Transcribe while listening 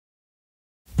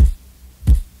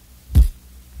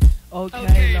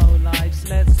Okay, low lives,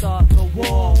 let's start the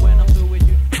war. When I'm through with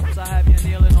you, I have you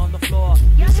kneeling on the floor.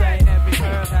 You say every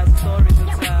herb has a story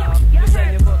to tell. You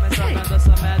say you put me some under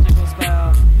some magical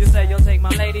spell. You say you'll take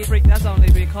my lady freak, that's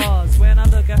only because when I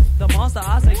look at the monster,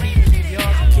 I say keep it, he's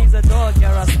yours. He's a dog,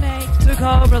 you're a snake. Two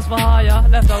cobras for hire,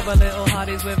 leftover little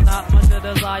hotties with not much to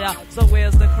desire. So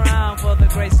where's the crown for the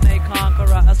great snake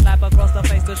conqueror? A slap across the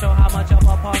face to show how much of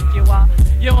a punk you are.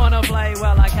 You wanna play?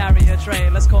 Well, I carry a tray.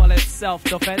 Let's call it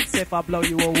self-defense if I blow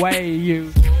you away,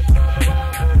 you.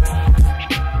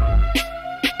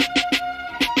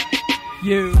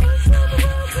 You.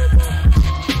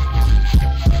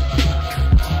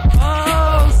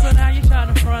 Oh, so now you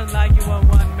trying to front like you want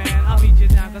one man. I'll beat you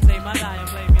down cause they might die and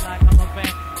play me like I'm a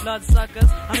fan. Bloodsuckers,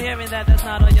 I'm hearing that that's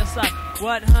not all your suck.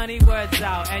 What, honey, words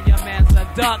out, and your man's a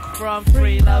duck from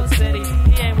Freeload City.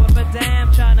 He ain't worth a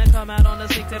damn trying to come out on the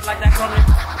sink tip like that coming.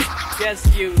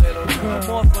 Guess you, little girl,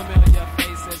 more familiar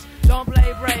faces. Don't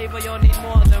play brave or you'll need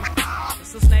more than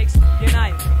so snakes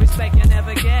unite, respect you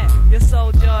never get. Your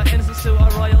soldier institute a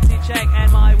royalty check,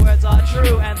 and my words are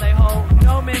true and they hold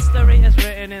no mystery. It's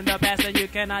written in the past and you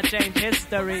cannot change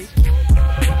history.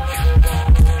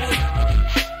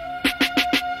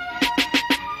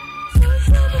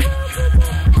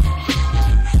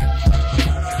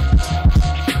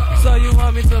 So you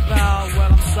want me to bow?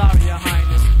 Well, I'm sorry, Your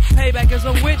Highness. Payback is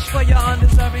a witch for your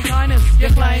undeserving kindness. Your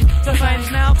claim to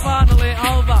fame's now finally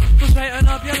over. So straighten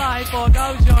up your life or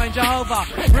go join Jehovah.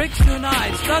 Bricks too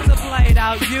nice, thugs a played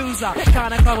out user.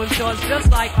 Kinda come with shorts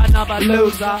just like another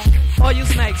loser. All you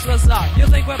snakes, what's up? You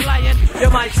think we're playing?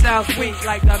 Your mic sounds weak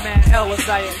like the man L was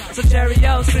saying. So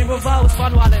cheerio, stream of votes,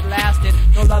 fun while it lasted.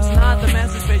 No love's not the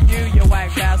message for you, you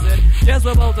whack bastard. Just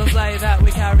we're both to say that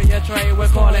we carry a tray. We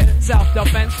call it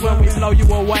self-defense when we blow you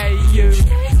away, you.